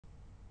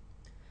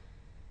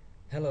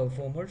Hello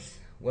foamers,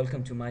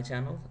 welcome to my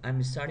channel.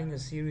 I'm starting a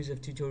series of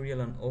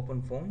tutorial on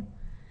OpenFOAM.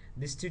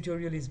 This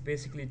tutorial is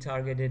basically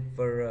targeted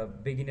for a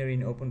beginner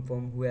in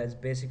OpenFOAM who has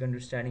basic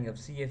understanding of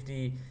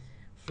CFD,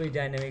 fluid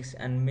dynamics,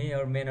 and may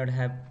or may not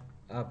have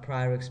a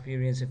prior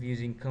experience of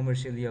using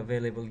commercially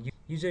available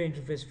user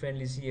interface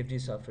friendly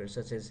CFD software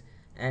such as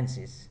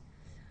ANSYS.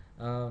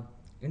 Uh,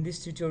 in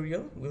this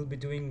tutorial, we'll be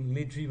doing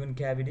lead driven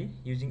cavity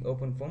using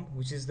OpenFOAM,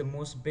 which is the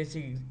most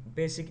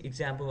basic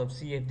example of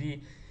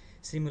CFD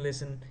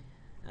simulation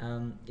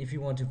if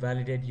you want to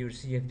validate your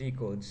CFD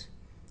codes.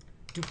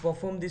 To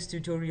perform this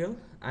tutorial,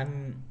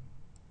 I'm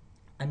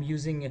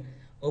using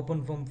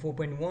OpenFOAM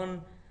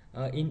 4.1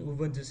 in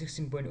Ubuntu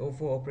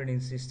 16.04 operating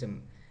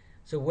system.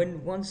 So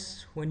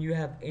when you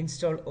have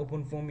installed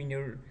OpenFOAM in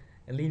your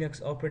Linux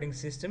operating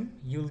system,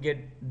 you'll get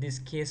this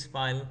case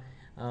file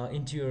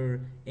into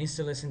your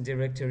installation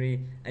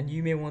directory, and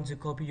you may want to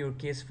copy your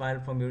case file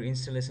from your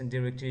installation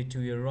directory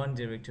to your run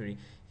directory.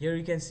 Here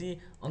you can see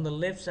on the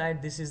left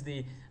side, this is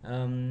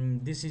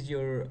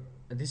your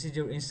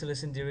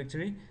installation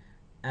directory,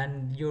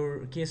 and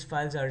your case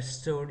files are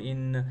stored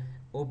in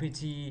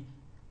OPT,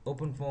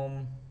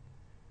 OpenFOAM,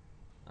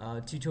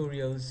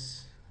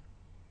 tutorials,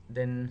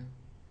 then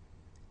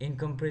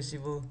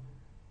incompressible,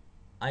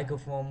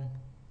 icofoam,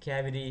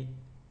 cavity,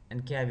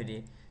 and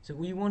cavity. So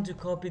we want to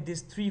copy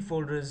these three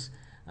folders,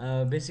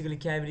 basically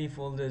cavity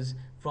folders,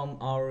 from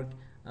our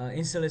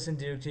installation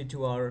directory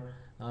to our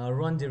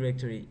run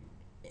directory.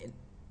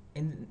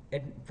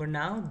 For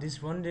now,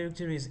 this run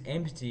directory is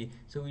empty,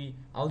 so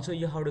I'll show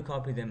you how to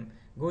copy them.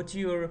 Go to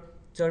your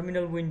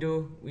terminal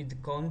window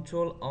with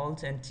Ctrl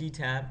Alt and T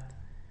tab,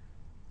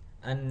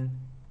 and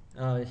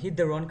hit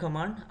the run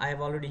command. I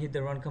have already hit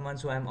the run command,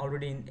 so I'm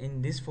already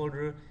in this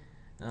folder.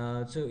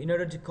 So in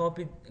order to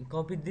copy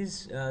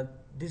this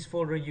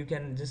folder, you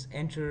can just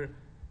enter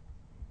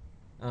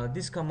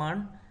this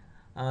command.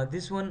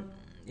 This one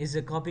is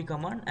a copy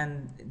command,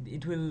 and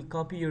it will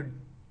copy your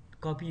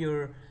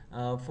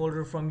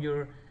folder from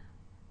your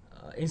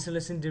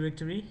installation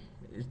directory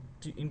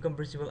to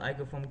incompressible,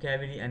 icofoam,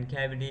 cavity, and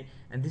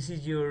this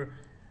is your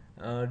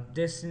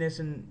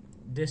destination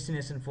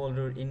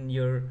folder in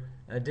your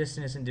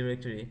destination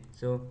directory.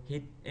 So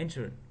hit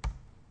enter.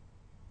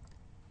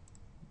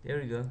 There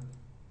we go.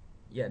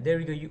 Yeah, there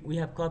we go. We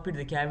have copied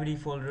the cavity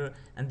folder,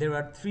 and there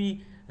are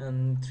three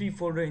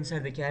folder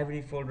inside the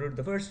cavity folder.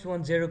 The first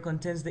one, 0,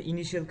 contains the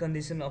initial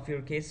condition of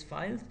your case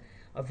files,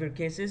 of your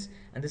cases,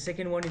 and the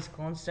second one is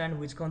constant,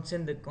 which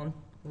contains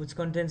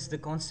the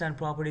constant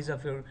properties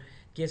of your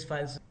case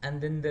files.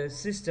 And then the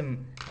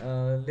system,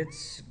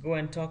 let's go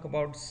and talk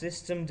about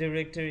system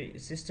directory,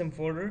 system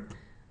folder.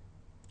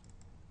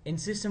 In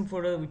system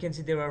folder, we can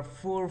see there are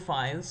 4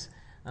 files.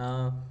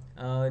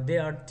 They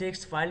are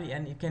text file,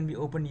 and it can be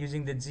opened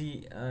using the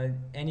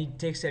any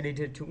text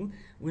editor tool.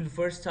 We'll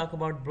first talk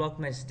about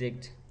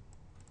blockmeshdict.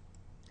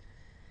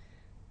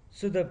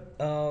 So the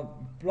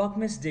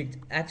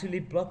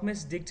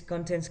blockmeshdict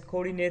contains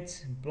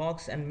coordinates,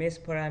 blocks, and mesh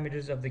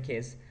parameters of the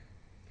case.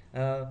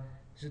 So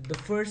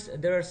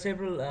there are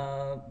several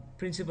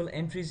principal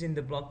entries in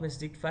the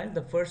blockmeshdict file.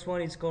 The first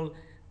one is called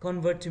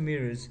convert to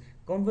mirrors.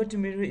 Convert to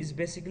mirror is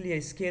basically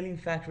a scaling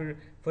factor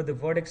for the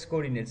vertex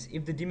coordinates.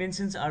 If the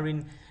dimensions are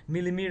in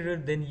millimeter,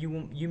 then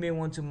you may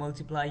want to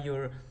multiply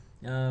your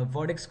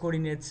vertex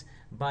coordinates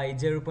by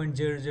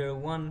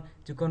 0.001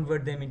 to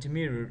convert them into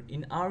mirror.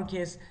 In our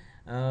case,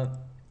 the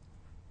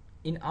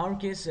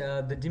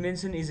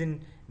dimension is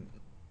in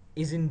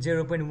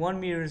 0.1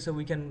 mirrors, so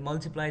we can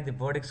multiply the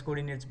vertex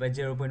coordinates by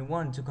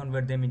 0.1 to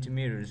convert them into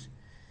mirrors.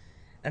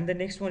 And the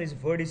next one is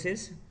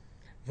vertices.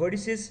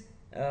 Vertices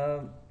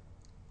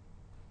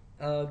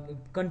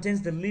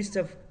contains the list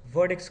of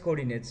vertex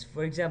coordinates.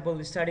 For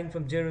example, starting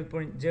from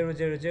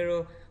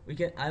 0.000,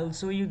 I'll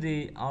show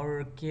you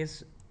our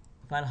case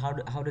file.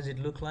 How does it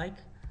look like?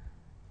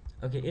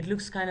 Okay, it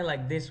looks kind of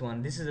like this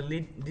one. This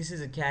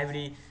is a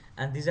cavity,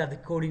 and these are the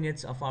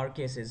coordinates of our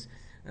cases.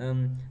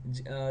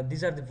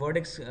 These are the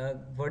vertex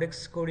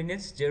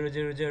coordinates: 000,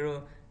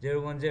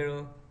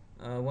 010,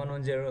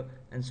 110,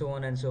 and so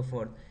on and so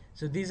forth.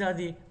 So these are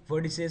the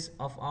vertices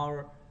of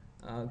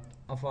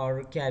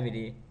our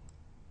cavity.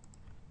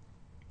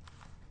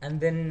 And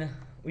then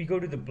we go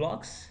to the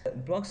blocks.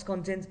 Blocks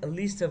contains a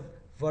list of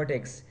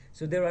vertex.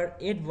 So there are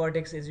 8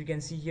 vertex, as you can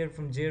see here,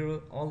 from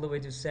 0 all the way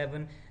to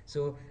 7.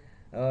 So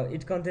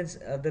it contains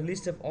the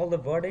list of all the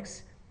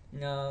vertex.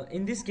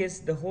 In this case,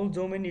 the whole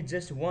domain is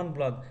just one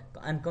block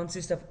and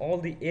consists of all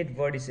the 8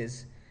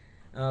 vertices.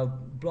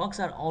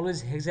 Blocks are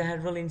always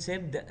hexahedral in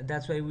shape.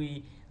 That's why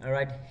we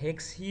write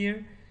hex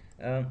here,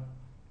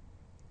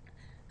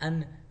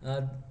 and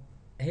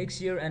hex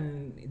here,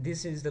 and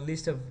this is the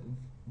list of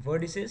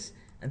vertices,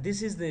 and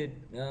this is the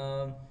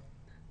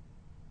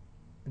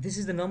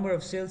number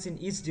of cells in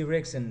each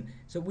direction.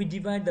 So we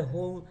divide the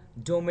whole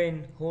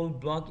domain, whole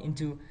block,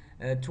 into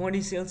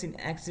 20 cells in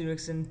x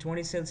direction,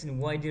 20 cells in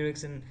y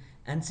direction,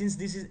 and since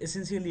this is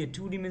essentially a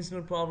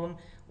two-dimensional problem,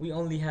 we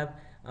only have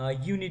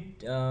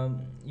unit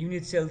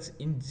cells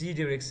in z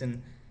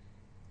direction.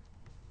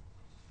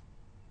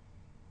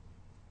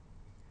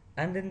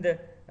 And then the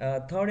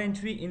third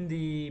entry in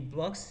the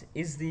blocks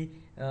is the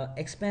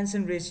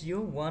expansion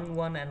ratio 1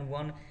 1 and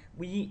 1.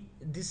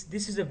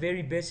 This is a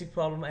very basic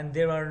problem, and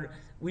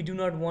we do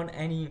not want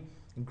any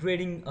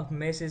grading of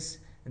meshes.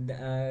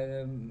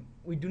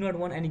 We do not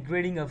want any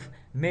grading of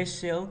mesh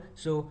cell,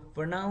 so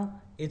for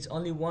now it's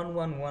only 1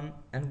 1 1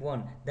 and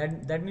 1.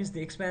 That means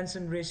the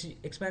expansion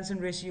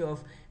ratio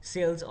of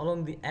cells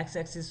along the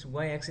x-axis,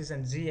 y-axis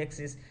and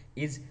z-axis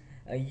is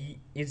uh,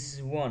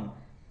 is 1.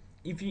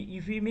 If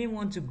you may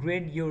want to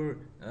grade your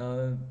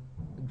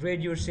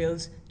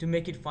cells to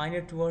make it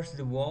finer towards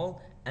the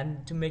wall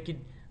and to make it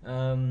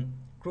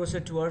closer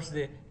towards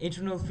the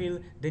internal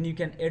field, then you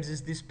can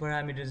adjust these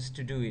parameters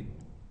to do it.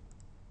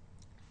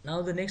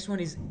 Now the next one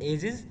is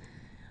edges.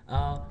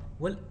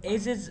 Well,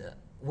 edges,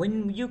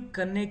 when you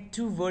connect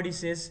two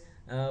vertices,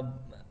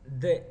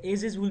 the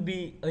edges will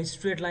be a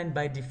straight line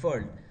by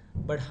default.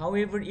 But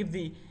however, if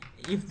the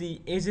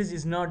edges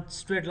is not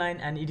straight line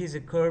and it is a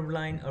curved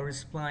line or a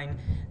spline,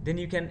 then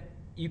you can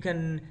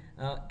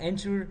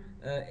enter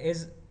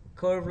as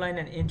curved line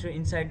and enter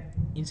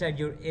inside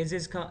your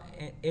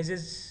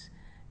edges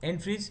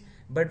entries.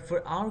 But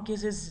for our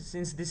cases,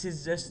 since this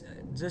is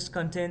just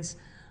contains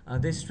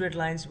the straight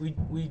lines,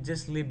 we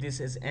just leave this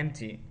as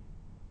empty.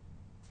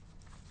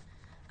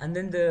 And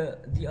then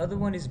the other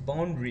one is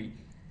boundary.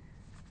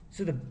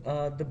 So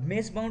the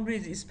mesh boundary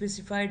is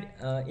specified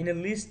in a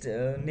list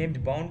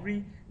named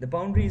boundary. The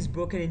boundary is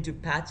broken into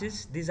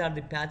patches. These are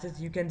the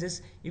patches. You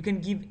can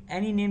give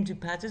any name to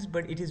patches,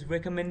 but it is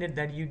recommended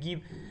that you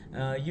give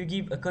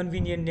a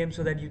convenient name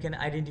so that you can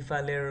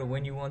identify later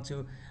when you want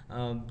to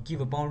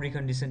give a boundary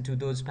condition to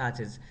those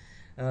patches.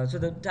 So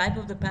the type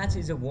of the patch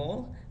is a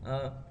wall,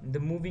 the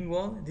moving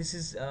wall. This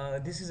is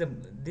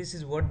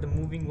what the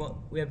moving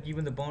wall we have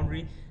given the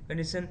boundary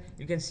condition.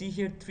 You can see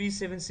here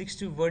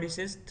 3762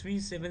 vertices.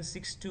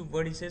 3762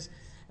 vertices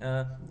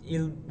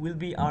will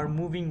be our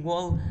moving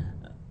wall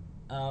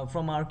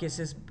from our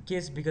case,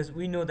 because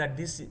we know that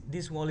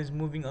this wall is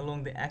moving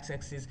along the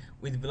x-axis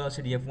with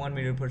velocity of 1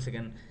 meter per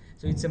second.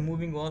 So it's a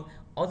moving wall.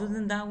 Other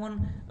than that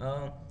one,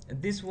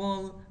 this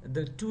wall,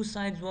 the two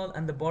sides wall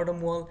and the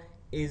bottom wall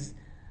is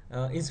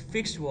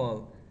fixed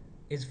wall.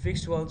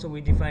 So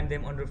we define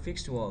them under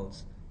fixed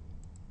walls.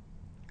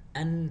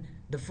 And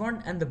the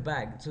front and the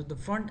back, so the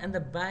front and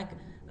the back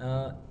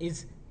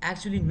is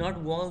actually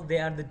not wall. They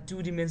are the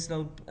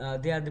two-dimensional,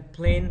 they are the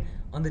plane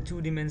on the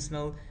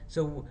two-dimensional.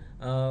 So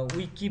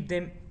we keep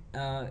them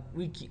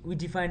we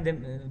define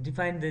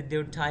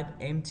their type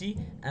empty,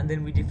 and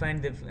then we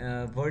define the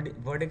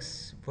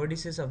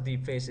vertices of the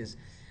faces.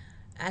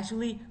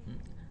 Actually,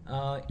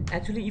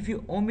 if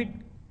you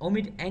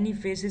omit any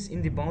faces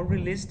in the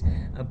boundary list,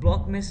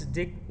 block mesh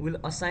dict will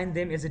assign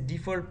them as a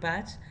default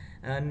patch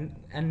and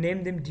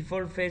name them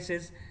default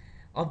faces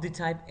of the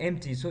type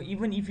empty. So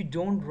even if you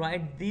don't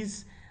write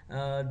this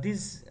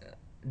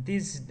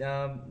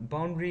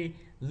boundary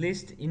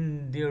list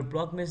in their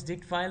block mesh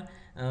dict file,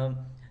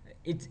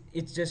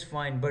 it's just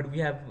fine. But we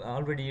have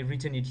already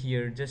written it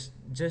here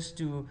just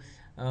to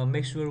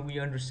make sure we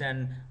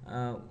understand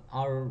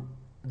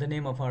the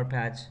name of our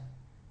patch.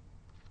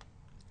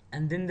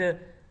 And then the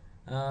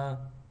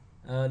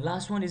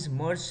last one is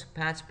merge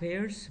patch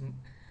pairs.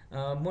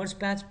 Merge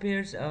patch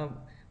pairs,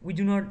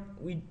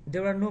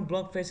 there are no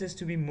block faces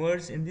to be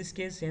merged in this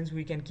case, hence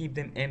we can keep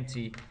them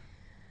empty.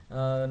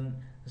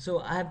 So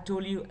I have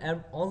told you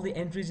all the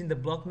entries in the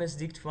block mesh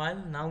dict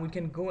file. Now we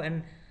can go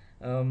and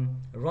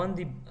run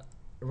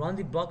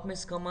the block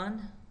mesh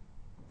command.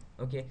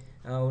 Okay,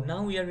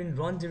 now we are in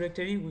run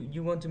directory.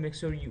 You want to make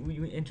sure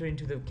you enter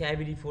into the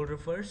cavity folder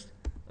first.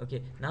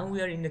 Okay, now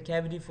we are in the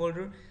cavity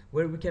folder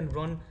where we can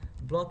run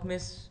block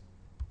mesh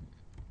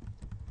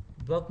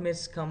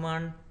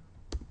command.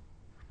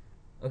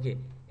 Okay,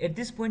 at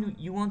this point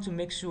you want to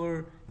make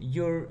sure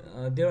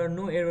there are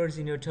no errors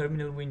in your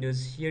terminal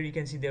windows. Here you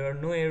can see there are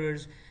no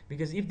errors,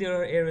 because if there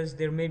are errors,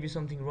 there may be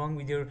something wrong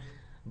with your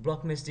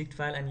block mesh dict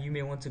file and you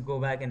may want to go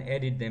back and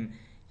edit them.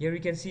 Here you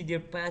can see their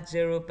patch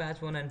 0,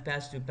 patch 1 and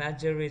patch 2.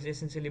 Patch 0 is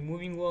essentially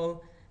moving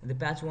wall, and the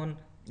patch 1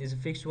 is a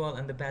fixed wall,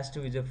 and the patch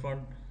 2 is a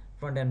front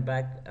and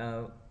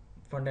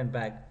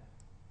back.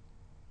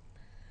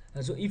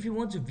 So if you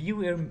want to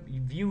view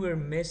your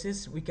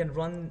meshes, we can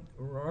run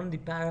the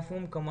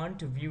parafoam command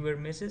to view your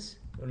meshes.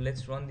 So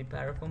let's run the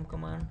parafoam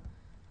command.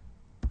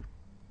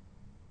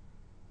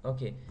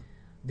 Okay,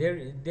 there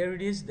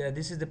it is.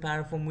 This is the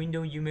parafoam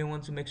window. You may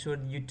want to make sure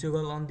you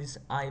toggle on this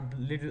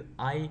little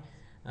eye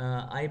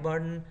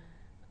button,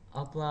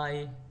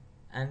 apply,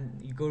 and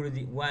you go to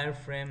the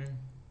wireframe.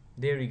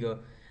 There you go.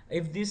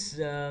 If this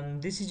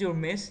is your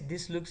mesh,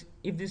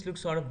 if this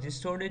looks sort of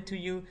distorted to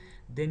you,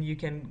 then you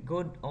can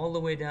go all the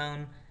way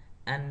down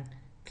and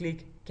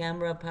click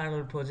camera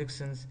parallel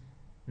projections.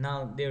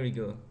 Now there you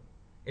go.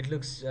 It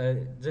looks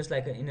just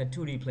like in a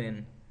 2D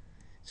plane.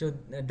 So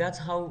that's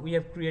how we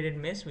have created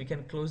mesh. We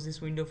can close this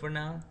window for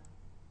now.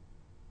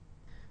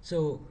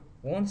 So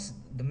once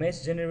the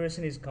mesh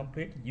generation is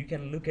complete, you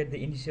can look at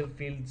the initial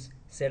fields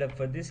set up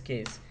for this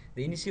case.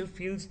 The initial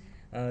field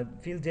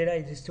data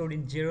is stored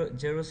in 0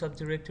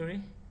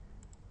 subdirectory.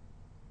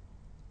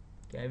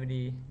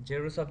 cavity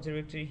Gero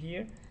subdirectory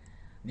here.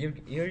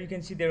 Here you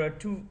can see there are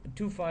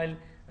two file,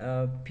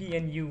 P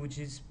and U, which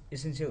is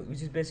essential,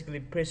 which is basically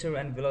pressure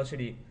and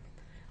velocity.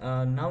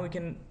 Now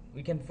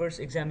we can first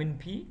examine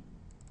P.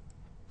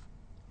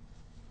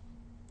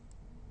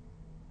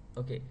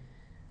 Okay,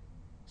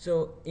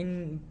 so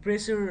in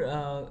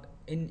pressure,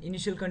 in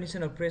initial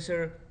condition of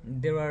pressure,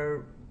 there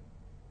are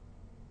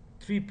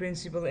three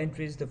principal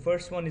entries. The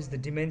first one is the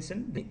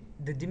dimension.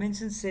 The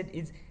dimension set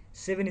is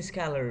 7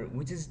 scalar,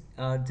 which is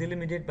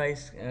delimited by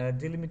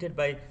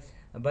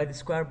the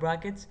square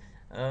brackets.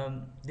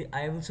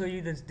 I will show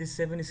you this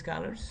 7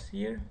 scalars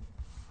here.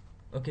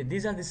 Okay,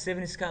 these are the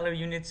 7 scalar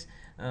units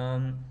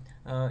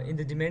in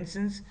the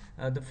dimensions.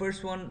 The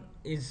first one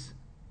is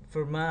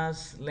for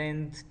mass,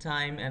 length,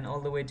 time, and all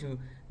the way to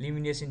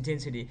luminous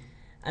intensity.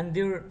 And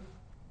there,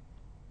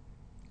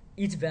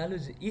 each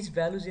values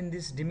in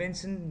this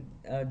dimension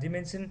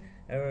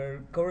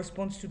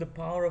corresponds to the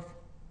power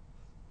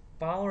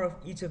of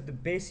each of the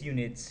base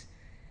units.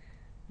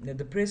 Now,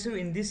 the pressure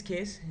in this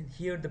case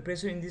here, the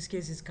pressure in this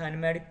case is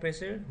kinematic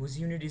pressure, whose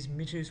unit is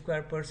meter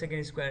square per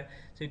second square.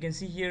 So you can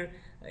see here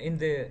in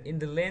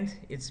the length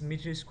it's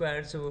meter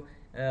square. So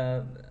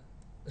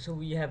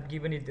we have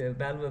given it a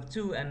value of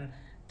 2, and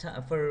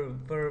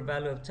for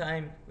value of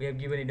time we have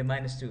given it a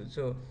 -2.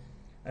 So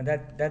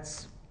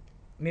that's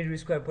meter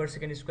square per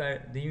second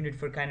square, the unit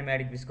for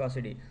kinematic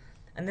viscosity.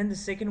 And then the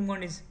second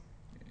one is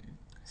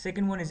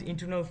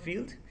internal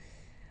field.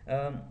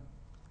 um,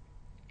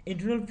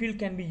 Internal field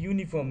can be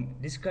uniform,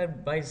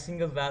 described by a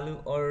single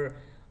value, or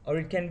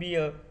it can be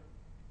a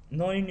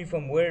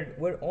non-uniform,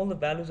 where all the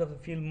values of the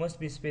field must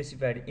be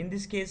specified. In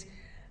this case,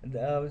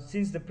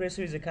 since the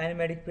pressure is a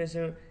kinematic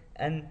pressure,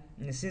 and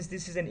since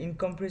this is an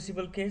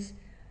incompressible case,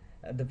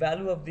 the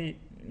value of the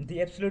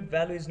absolute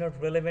value is not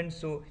relevant,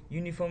 so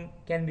uniform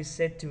can be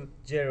set to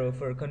 0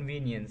 for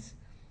convenience.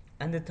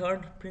 And the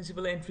third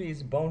principal entry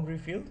is boundary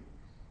field.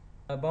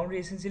 Boundary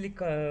essentially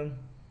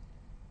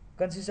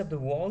consists of the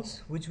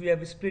walls, which we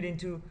have split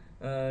into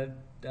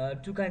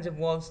two kinds of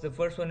walls. The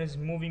first one is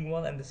moving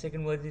wall, and the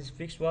second one is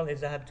fixed wall,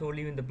 as I have told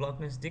you in the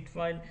blockness dict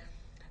file.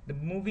 The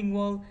moving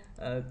wall,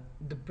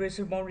 the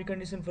pressure boundary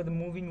condition for the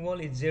moving wall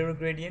is 0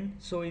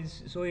 gradient. So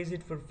is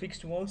it for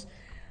fixed walls,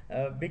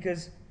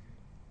 because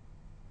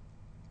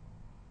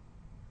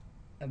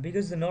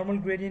the normal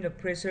gradient of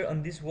pressure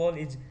on this wall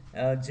is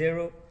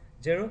 0,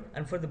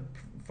 and for the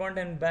front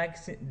and back,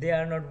 they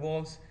are not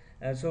walls,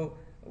 so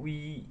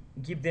we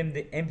give them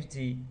the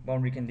empty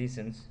boundary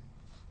conditions.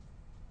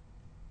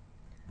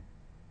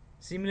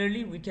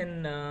 Similarly, we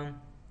can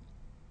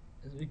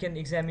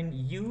examine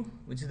U,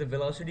 which is the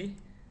velocity,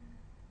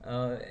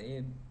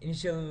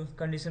 initial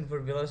condition for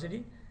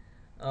velocity.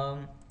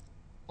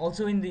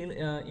 Also in the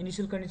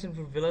initial condition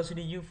for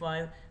velocity U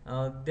file,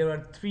 there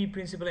are three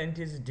principal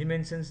entities,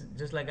 dimensions,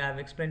 just like I have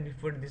explained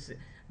before.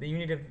 The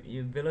unit of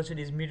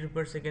velocity is meter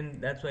per second.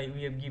 That's why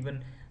we have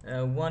given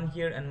 1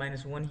 here and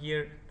 -1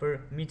 here per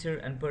meter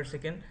and per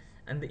second.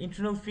 And the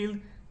internal field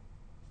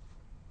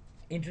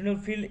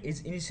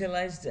is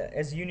initialized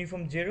as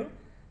uniform 0,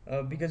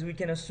 because we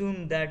can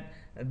assume that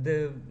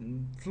the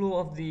flow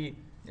of the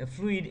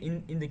fluid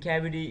in the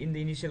cavity in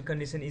the initial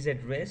condition is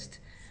at rest.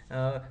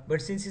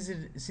 But since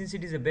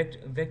it is a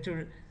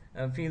vector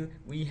field,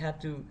 we have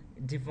to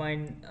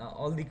define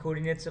all the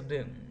coordinates of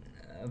the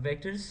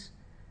vectors.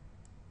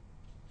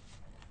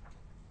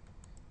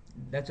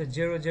 That's a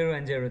 0, 0,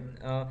 and 0.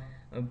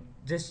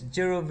 Just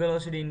 0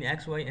 velocity in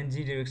x, y, and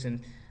z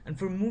direction. And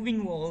for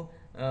moving wall,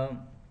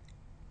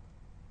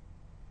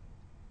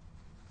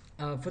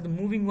 for the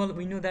moving wall,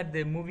 we know that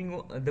the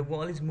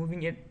wall is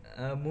moving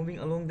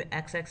along the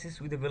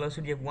x-axis with a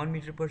velocity of 1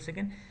 meter per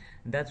second.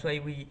 That's why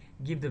we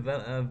give the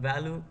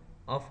value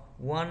of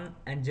 1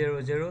 and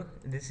 0, 0.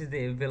 This is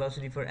the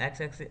velocity for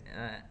x-axis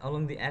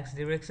along the x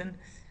direction.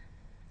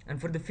 And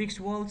for the fixed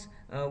walls,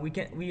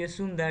 we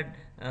assume that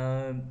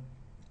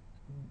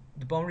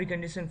the boundary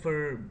condition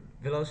for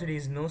velocity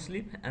is no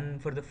slip, and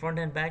for the front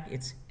and back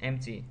it's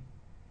empty.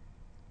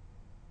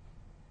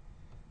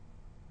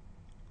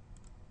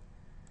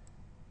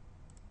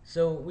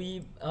 So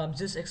we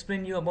just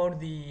explained you about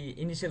the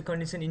initial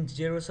condition in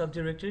Gero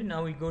subdirectory.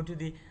 Now we go to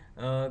the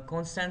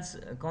constant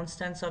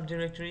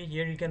subdirectory.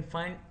 Here you can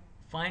find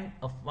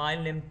a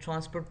file named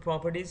transport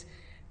properties.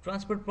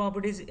 Transport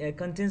properties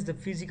contains the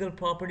physical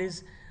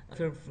properties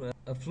for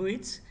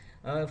fluids.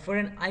 For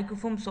an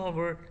icoform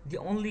solver, the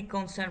only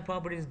constant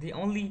property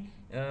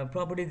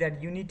property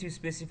that you need to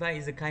specify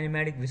is the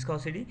kinematic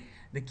viscosity.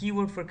 The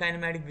keyword for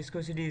kinematic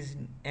viscosity is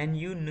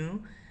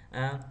nu,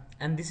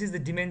 and this is the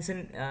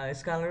dimension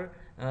scalar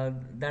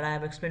that I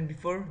have explained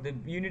before. The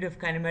unit of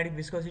kinematic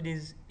viscosity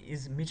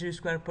is meter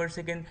square per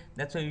second.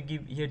 That's why you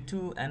give here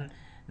 2 and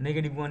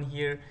 -1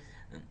 here.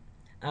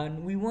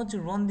 And we want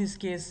to run this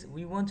case.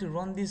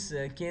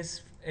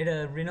 Case at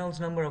a Reynolds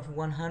number of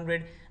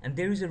 100, and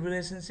there is a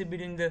relationship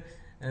between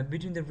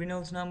the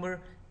Reynolds number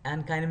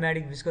and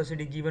kinematic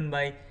viscosity given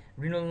by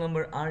Reynolds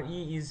number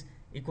Re is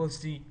equals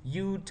to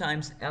U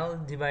times L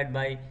divided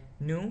by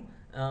nu.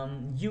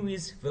 U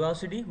is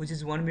velocity, which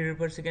is 1 meter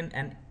per second,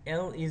 and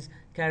L is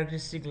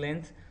characteristic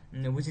length,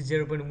 which is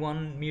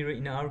 0.1 meter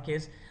in our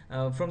case.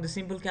 From the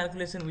simple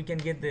calculation, we can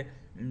get the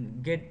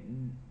get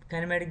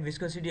kinematic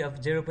viscosity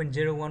of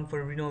 0.01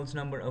 for Reynolds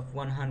number of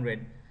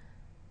 100.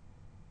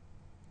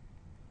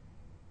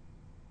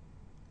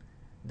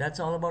 That's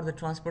all about the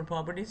transport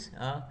properties.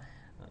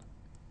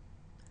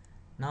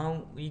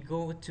 Now we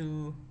go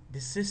to the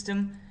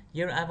system.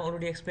 Here I've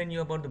already explained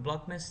you about the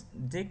block mesh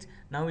dict.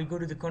 Now we go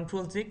to the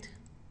control dict.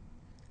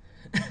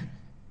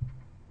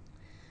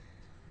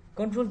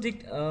 Control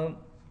dict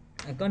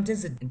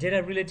contains the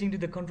data relating to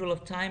the control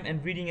of time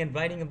and reading and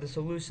writing of the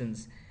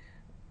solutions.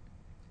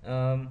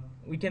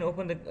 We can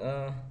open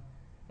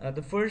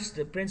the first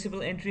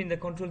principal entry in the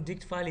control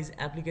dict file is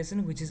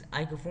application, which is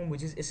IcoFoam,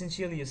 which is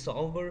essentially a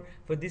solver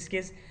for this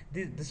case.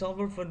 The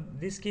solver for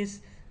this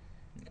case,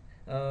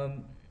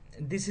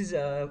 this is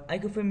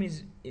IcoFoam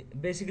is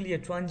basically a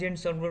transient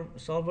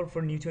solver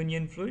for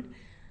Newtonian fluid,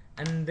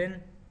 and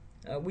then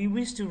we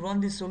wish to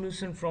run this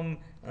solution from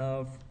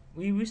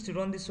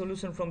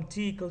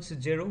t equals to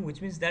 0,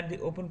 which means that the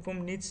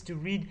OpenFOAM needs to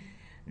read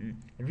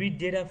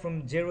data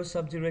from 0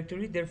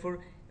 subdirectory. Therefore,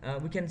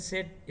 we can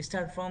set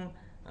start from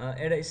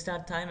at a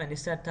start time and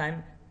start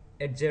time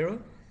at 0,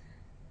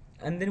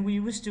 and then we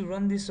wish to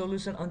run this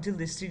solution until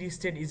the steady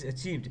state is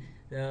achieved.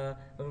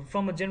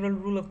 From a general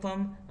rule of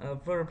thumb,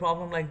 for a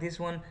problem like this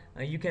one,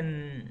 we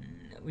can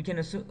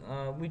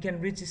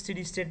reach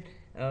steady state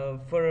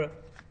for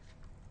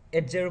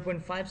at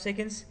 0.5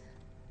 seconds.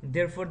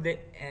 Therefore, the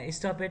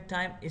stop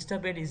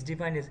at is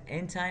defined as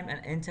n time, and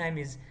n time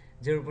is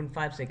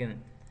 0.5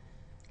 second.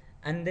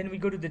 And then we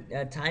go to the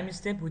time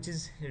step, which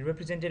is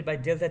represented by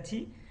delta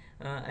t,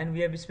 and we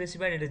have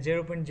specified at a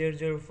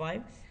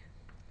 0.005.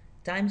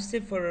 Time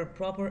step for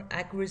proper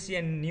accuracy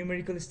and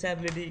numerical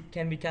stability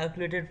can be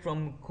calculated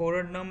from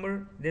Courant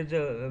number. There's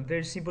a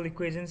very simple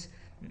equations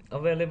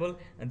available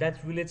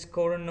that relates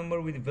Courant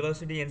number with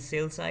velocity and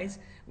cell size.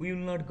 We will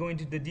not go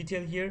into the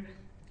detail here,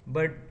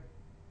 but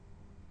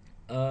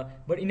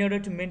in order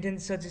to maintain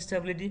such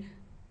stability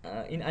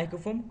in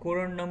IcoFoam,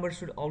 Courant number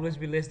should always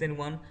be less than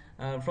 1.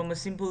 From a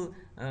simple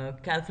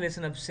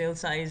calculation of cell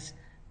size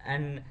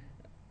and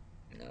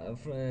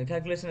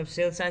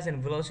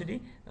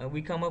velocity,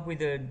 we come up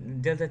with a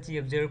delta t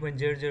of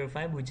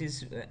 0.005, which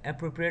is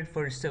appropriate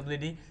for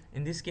stability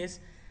in this case.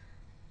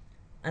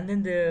 And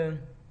then the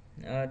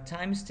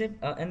time step,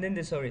 and then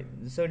the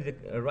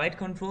write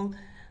control,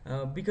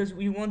 because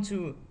we want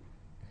to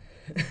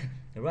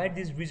write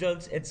these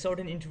results at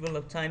certain interval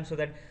of time so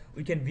that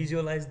we can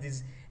visualize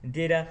this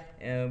data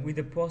with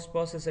the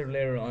post-processor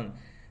later on.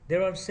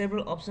 There are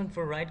several options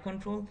for write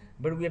control,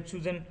 but we have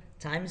chosen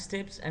time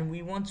steps, and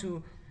we want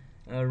to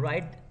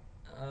write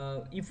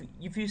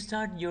if you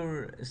start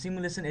your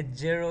simulation at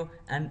 0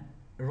 and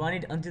run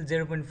it until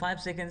 0.5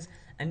 seconds,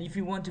 and if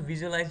you want to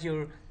visualize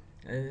your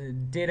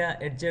data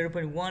at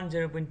 0.1,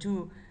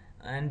 0.2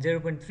 and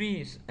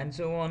 0.3 and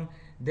so on,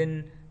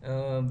 then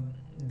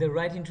the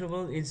write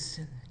interval is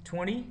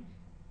 20.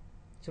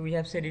 So we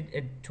have set it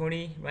at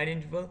 20 write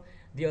interval.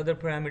 The other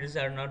parameters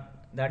are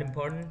not that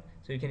important,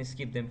 so you can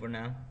skip them for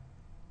now.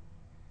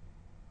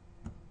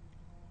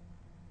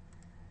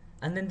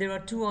 And then there are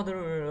two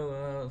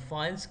other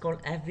files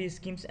called FV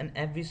schemes and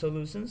FV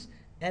solutions.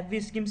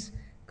 FV schemes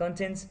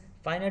contains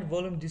finite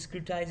volume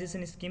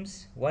discretization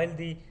schemes, while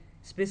the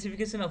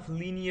specification of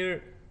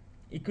linear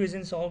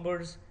equation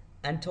solvers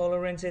and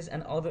tolerances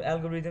and other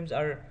algorithms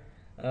are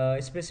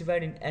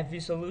specified in FV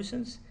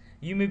solutions.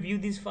 You may view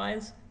these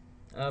files,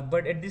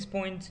 but at this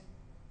point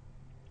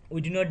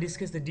we do not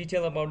discuss the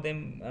detail about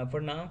them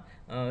for now,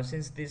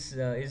 since this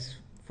is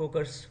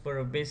focused for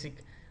a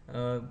basic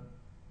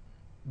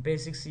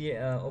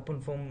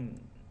OpenFOAM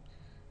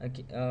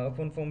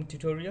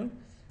tutorial.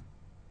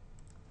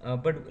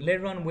 But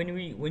later on, when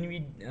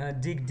we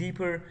dig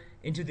deeper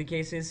into the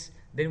cases,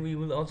 then we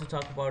will also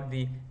talk about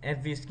the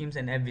FV schemes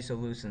and FV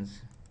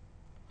solutions.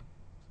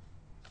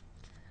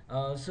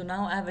 So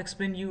now I have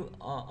explained you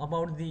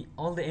about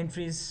all the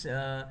entries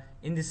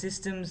in the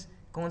systems,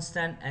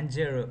 constant and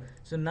 0.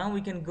 So now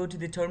we can go to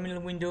the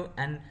terminal window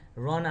and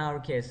run our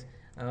case.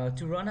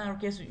 To run our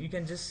case, you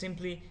can just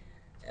simply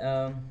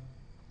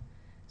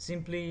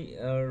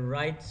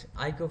write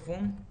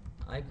IcoFoam.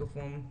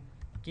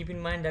 Keep in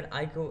mind that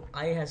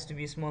I has to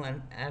be small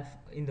and F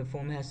in the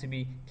form has to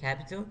be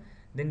capital.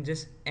 Then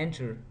just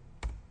enter.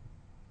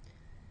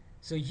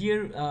 So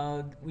here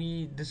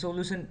the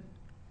solution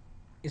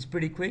is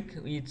pretty quick.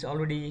 It's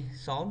already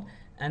solved,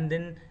 and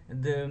then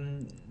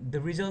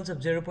the results of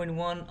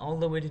 0.1 all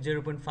the way to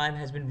 0.5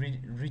 has been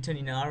written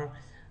in our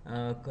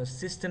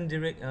system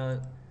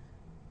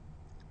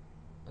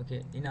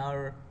in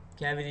our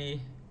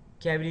cavity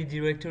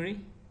directory.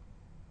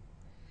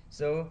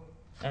 So,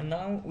 and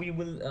now we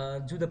will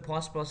do the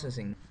post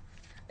processing.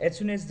 As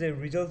soon as the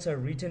results are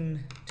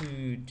written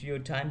to your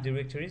time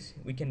directories,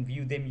 we can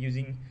view them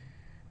using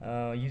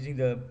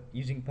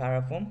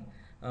Parafoam.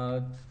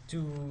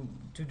 To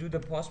do the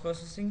post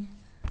processing,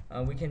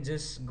 we can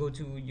just go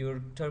to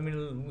your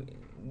terminal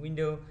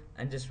window,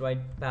 and just write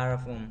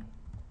paraFOAM.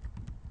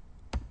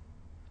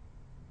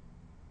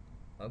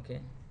 Okay,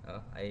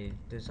 I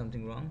did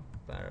something wrong.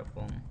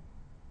 paraFOAM.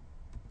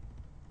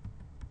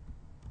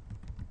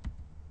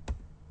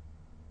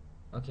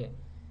 Okay,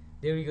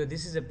 there we go.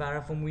 This is a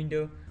paraFOAM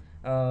window.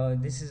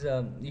 This is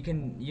you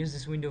can use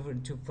this window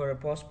for a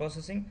post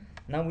processing.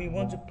 Now we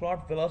want to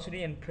plot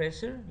velocity and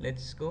pressure.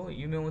 Let's go.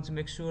 You may want to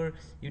make sure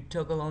you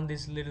toggle on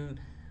this little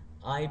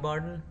I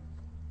button.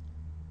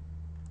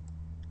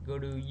 Go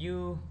to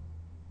U,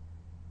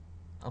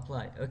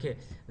 apply. Okay,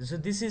 so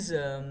this is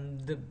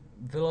the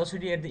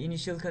velocity at the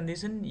initial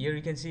condition. Here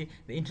you can see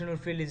the internal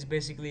field is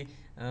basically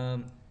at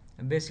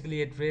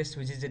rest,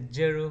 which is at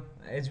 0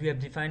 as we have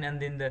defined,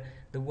 and then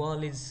the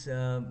wall is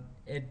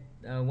at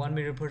 1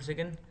 meter per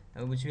second,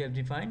 which we have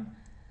defined.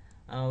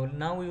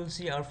 Now we will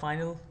see our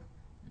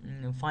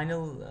the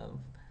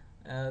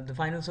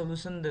final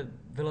solution, the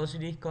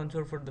velocity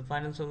contour for the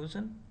final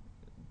solution.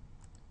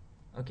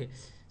 Okay,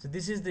 so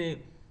this is the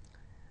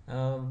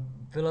uh,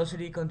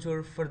 velocity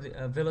contour for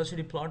the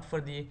velocity plot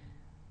for the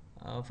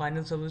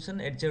final solution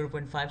at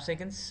 0.5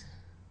 seconds.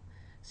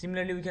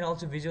 Similarly, we can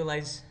also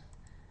visualize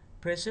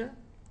pressure.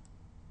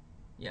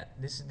 Yeah,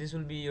 this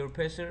will be your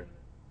pressure.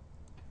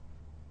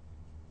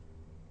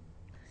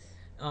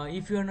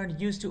 If you are not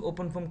used to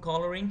OpenFOAM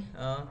coloring,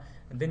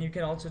 then you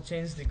can also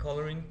change the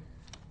coloring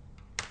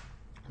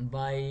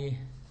by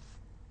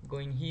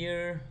going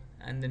here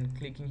and then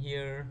clicking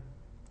here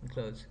and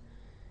close.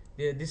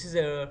 This is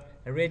a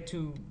red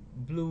to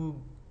blue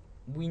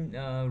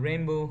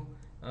rainbow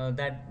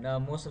that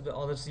most of the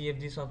other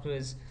CFD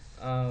softwares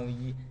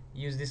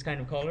use this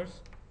kind of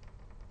colors.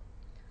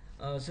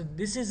 So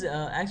this is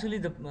actually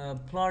the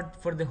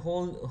plot for the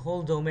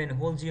whole domain,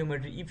 whole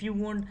geometry. If you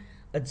want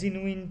a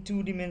genuine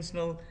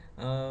two-dimensional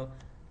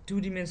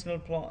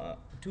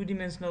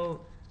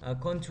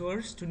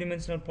contours,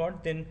 two-dimensional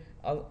plot, then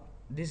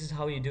this is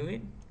how you do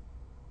it.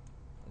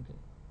 Okay.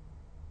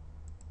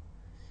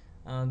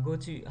 Go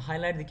to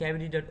highlight the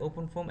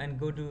cavity.openFOAM and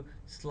go to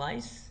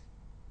slice.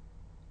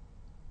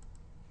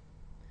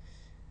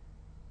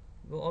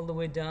 Go all the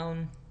way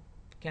down,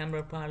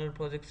 camera parallel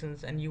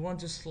projections, and you want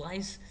to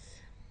slice.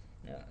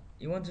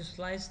 You want to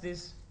slice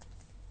this.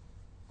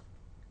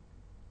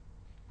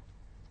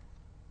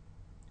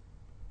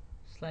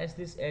 Slice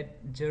this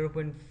at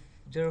 0.05,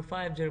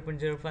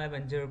 0.05,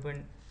 and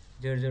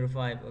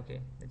 0.005. Okay,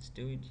 let's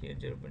do it here.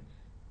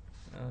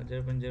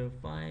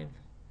 0.05,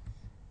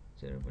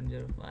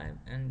 0.05,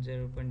 and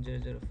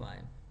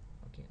 0.005.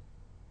 Okay,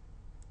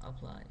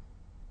 apply,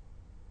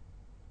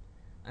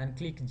 and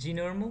click G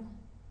normal.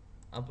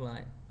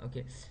 Apply.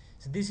 Okay,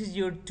 so this is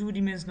your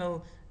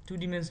two-dimensional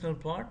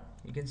plot.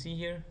 You can see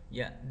here.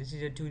 Yeah, this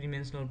is a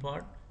two-dimensional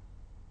plot.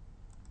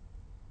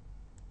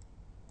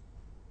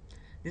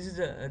 This is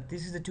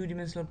a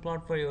two-dimensional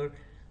plot for your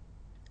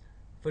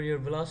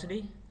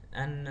velocity,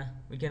 and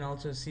we can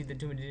also see the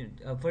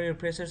for your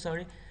pressure,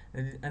 sorry,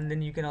 and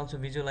then you can also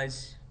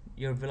visualize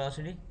your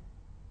velocity.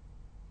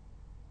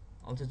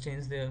 Also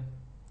change the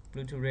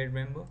blue to red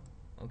rainbow.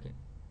 Okay.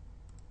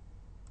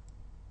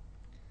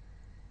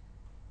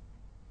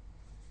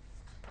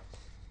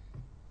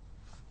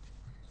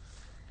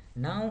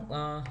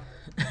 Now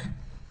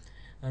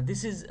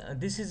this is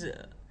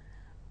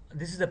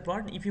the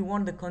plot. If you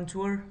want the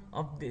contour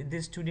of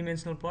this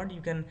two-dimensional plot, you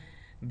can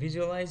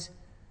visualize,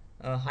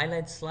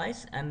 highlight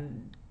slice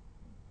and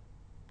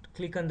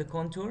click on the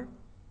contour,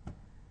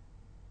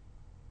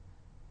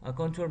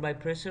 contour by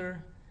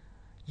pressure.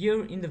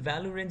 Here in the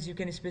value range you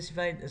can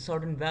specify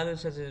certain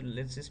values, such as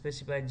let's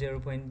specify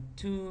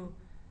 0.2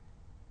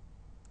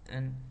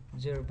 and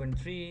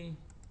 0.3,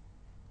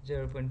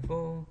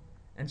 0.4,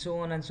 and so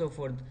on and so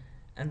forth,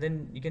 and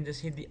then you can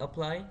just hit the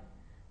apply.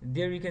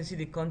 There you can see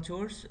the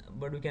contours,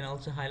 but we can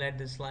also highlight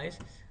the slice.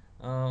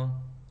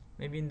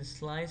 Maybe in the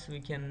slice we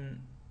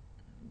can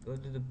go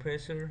to the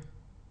pressure.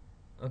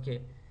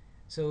 Okay,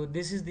 so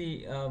this is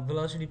the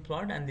velocity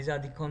plot, and these are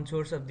the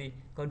contours of the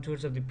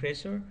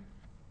pressure.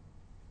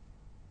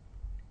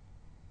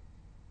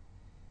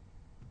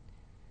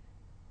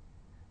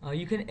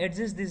 You can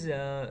adjust this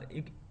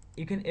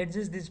you can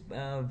adjust this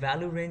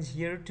value range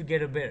here to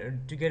get a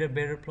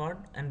better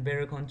plot and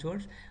better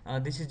contours.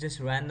 This is just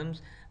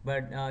randoms,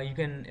 but you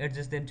can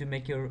adjust them to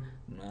make your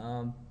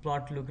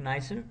plot look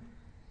nicer.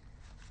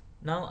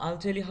 Now I'll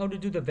tell you how to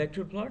do the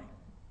vector plot.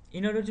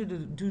 In order to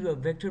do the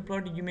vector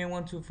plot, you may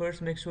want to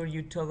first make sure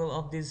you toggle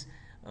off these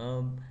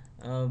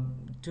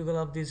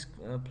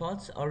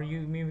plots, or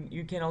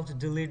you can also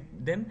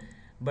delete them,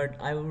 but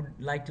I would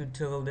like to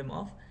toggle them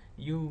off.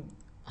 You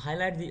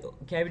highlight the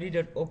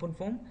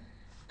cavity.openFOAM,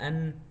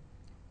 and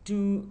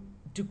to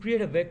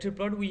create a vector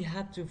plot, we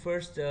have to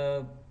first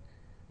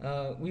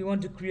we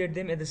want to create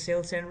them at the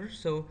cell center.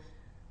 So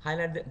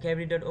highlight the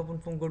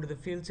cavity.openFOAM, go to the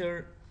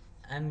filter,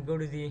 and go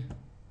to the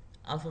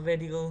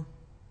alphabetical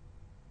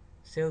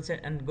cell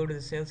center, and go to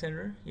the cell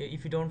center. Yeah,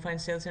 if you don't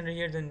find cell center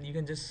here, then you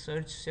can just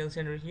search cell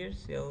center here.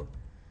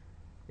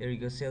 There you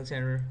go, cell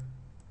center.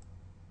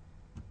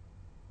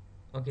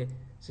 Okay,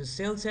 so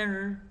cell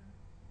center.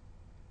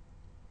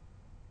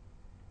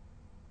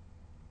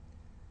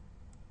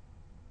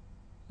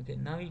 Okay,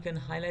 now you can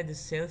highlight the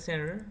cell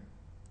center.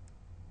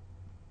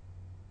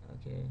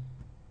 Okay,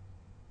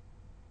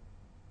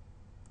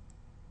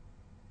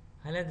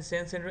 highlight the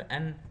cell center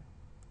and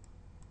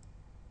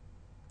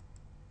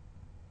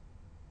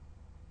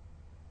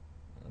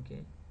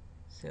okay,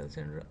 cell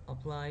center,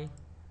 apply,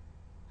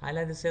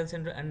 highlight the cell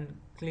center and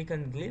click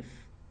on glyph,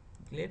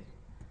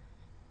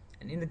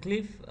 and in the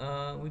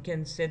glyph we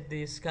can set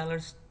the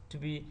scalars to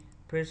be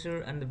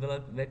pressure and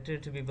the vector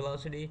to be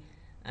velocity,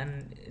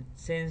 and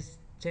change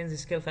the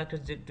scale factor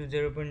to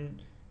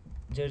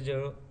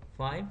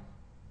 0.005.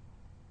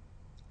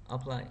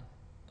 Apply.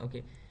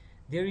 Okay,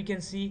 there you can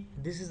see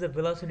this is the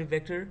velocity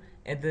vector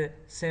at the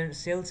cell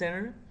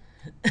center.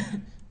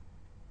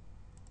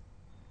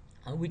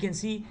 We can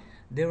see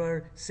there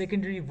are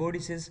secondary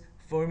vortices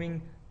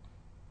forming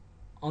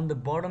on the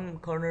bottom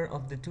corner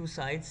of the two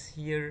sides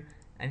here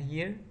and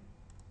here.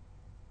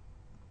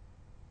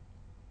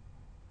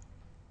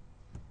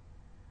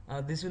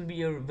 This will be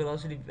your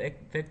velocity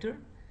vector.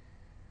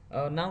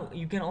 Now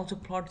you can also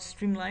plot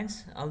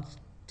streamlines. I'll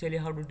tell you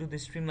how to do the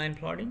streamline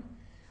plotting.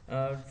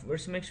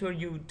 First, make sure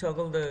you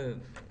toggle the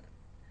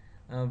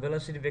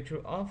velocity vector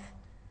off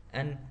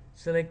and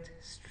select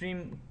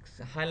stream,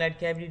 highlight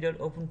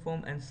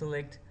cavity.openFOAM and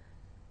select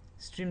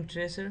stream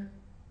tracer.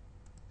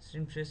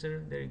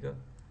 There you go.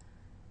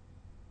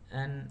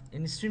 And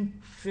in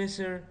stream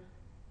tracer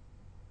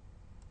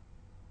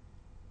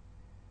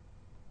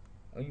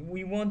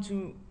we want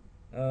to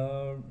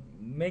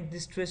make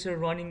this tracer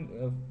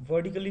running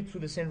vertically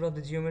through the center of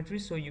the geometry,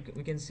 so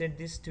we can set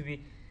this to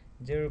be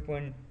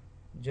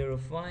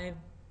 0.05,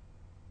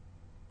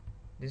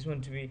 this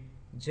one to be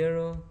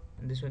 0,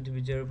 and this one to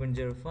be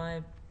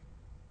 0.05,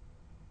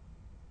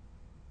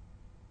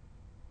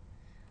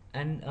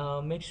 and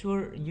make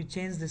sure you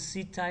change the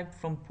seed type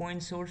from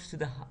point source to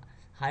the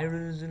high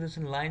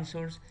resolution line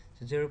source,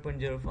 so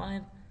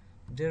 0.05,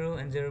 0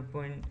 and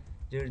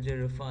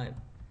 0.005,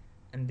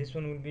 and this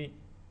one will be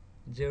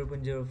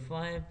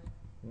 0.05,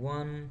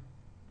 1,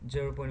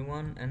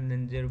 0.1, and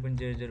then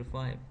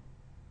 0.005.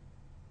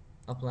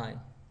 Apply.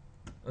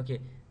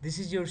 Okay, this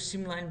is your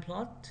streamline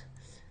plot.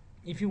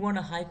 If you want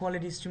a high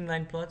quality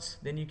streamline plots,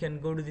 then you can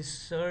go to the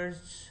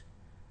search,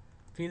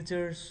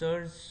 filter,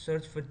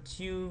 search for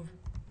tube,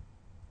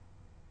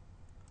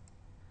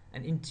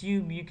 and in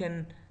tube you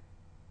can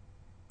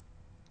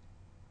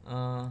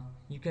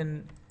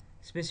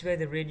specify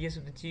the radius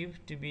of the tube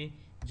to be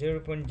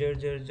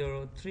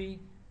 0.0003,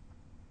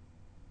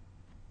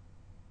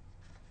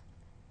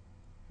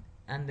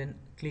 and then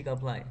click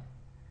apply.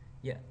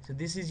 Yeah, so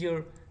this is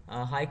your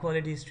high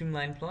quality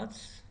streamline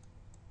plots.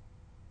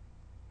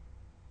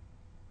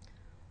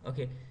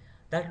 Okay,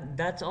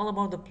 that's all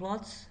about the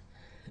plots.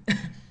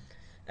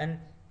 And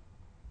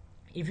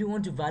if you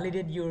want to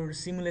validate your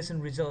simulation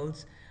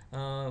results,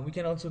 we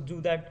can also do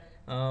that.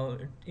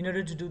 In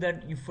order to do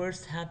that, you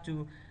first have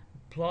to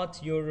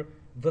plot your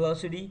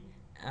velocity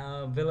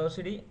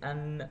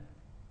and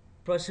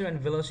pressure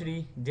and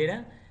velocity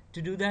data.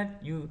 To do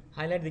that, you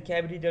highlight the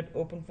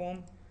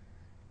cavity.openFOAM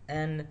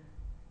and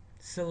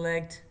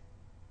select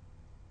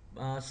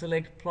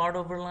plot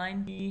over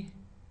line.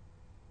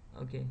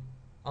 Okay,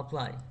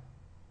 apply.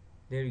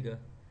 There you go.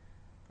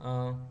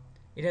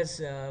 It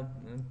has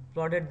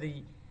plotted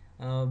the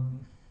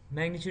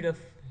magnitude of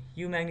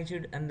U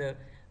magnitude and the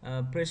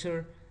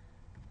pressure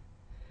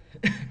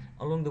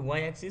along the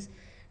y-axis.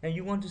 Now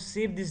you want to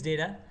save this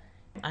data.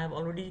 I have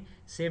already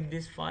saved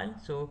this file,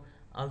 so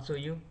I'll show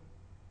you.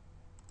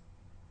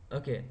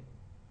 Okay,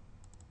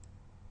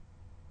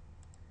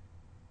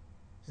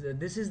 so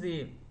this is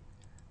the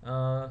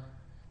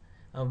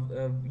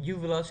u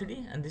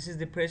velocity, and this is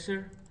the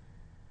pressure.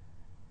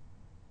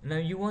 Now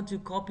you want to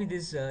copy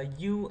this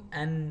u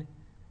and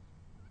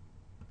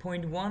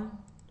 0.1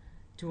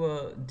 to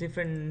a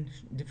different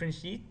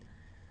sheet.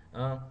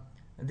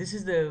 This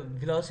is the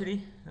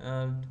velocity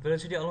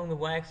along the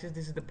y-axis.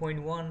 This is the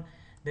 0.1.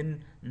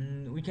 Then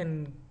we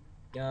can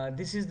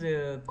this is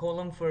the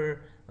column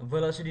for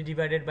velocity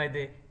divided by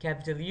the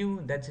capital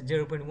U, that's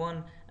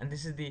 0.1, and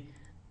this is the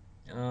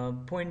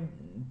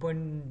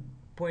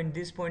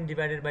this point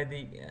divided by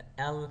the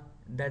L,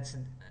 that's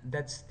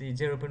the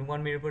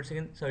 0.1 meter per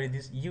second. Sorry,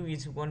 this U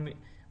is 1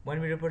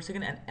 meter per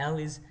second and L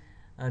is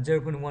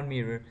 0.1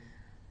 meter.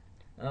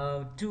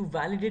 To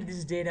validate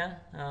this data,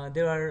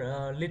 there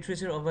are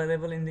literature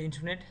available in the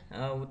internet.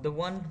 The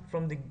one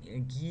from the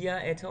Gia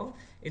et al.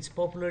 It's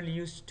popularly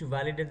used to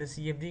validate the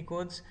CFD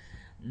codes.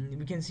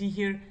 We can see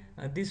here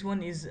this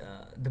one is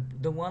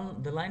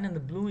the line on the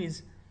blue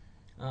is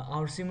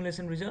our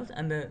simulation results,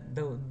 and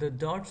the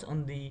dots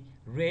on the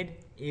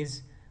red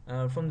is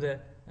from the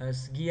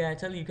Gia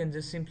et al. You can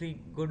just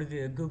simply go to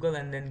the Google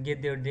and then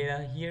get their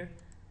data here.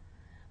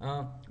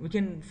 We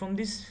can from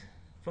this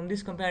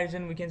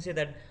comparison we can say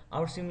that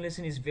our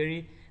simulation is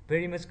very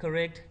much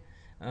correct.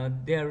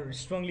 They are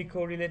strongly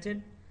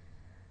correlated.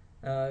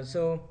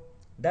 So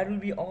that will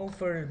be all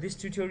for this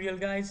tutorial,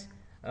 guys.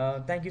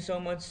 Thank you so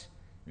much.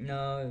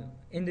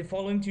 In the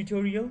following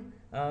tutorial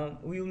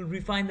we will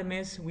refine the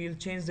mesh, we'll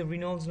change the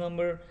Reynolds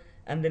number,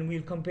 and then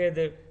we'll compare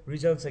the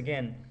results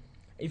again.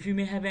 If you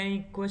may have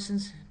any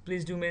questions,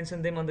 please do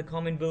mention them on the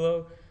comment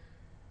below.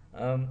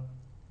 um,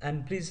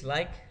 and please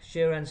like,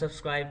 share and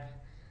subscribe.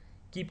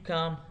 Keep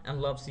calm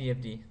and love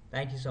CFD.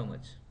 Thank you so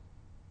much.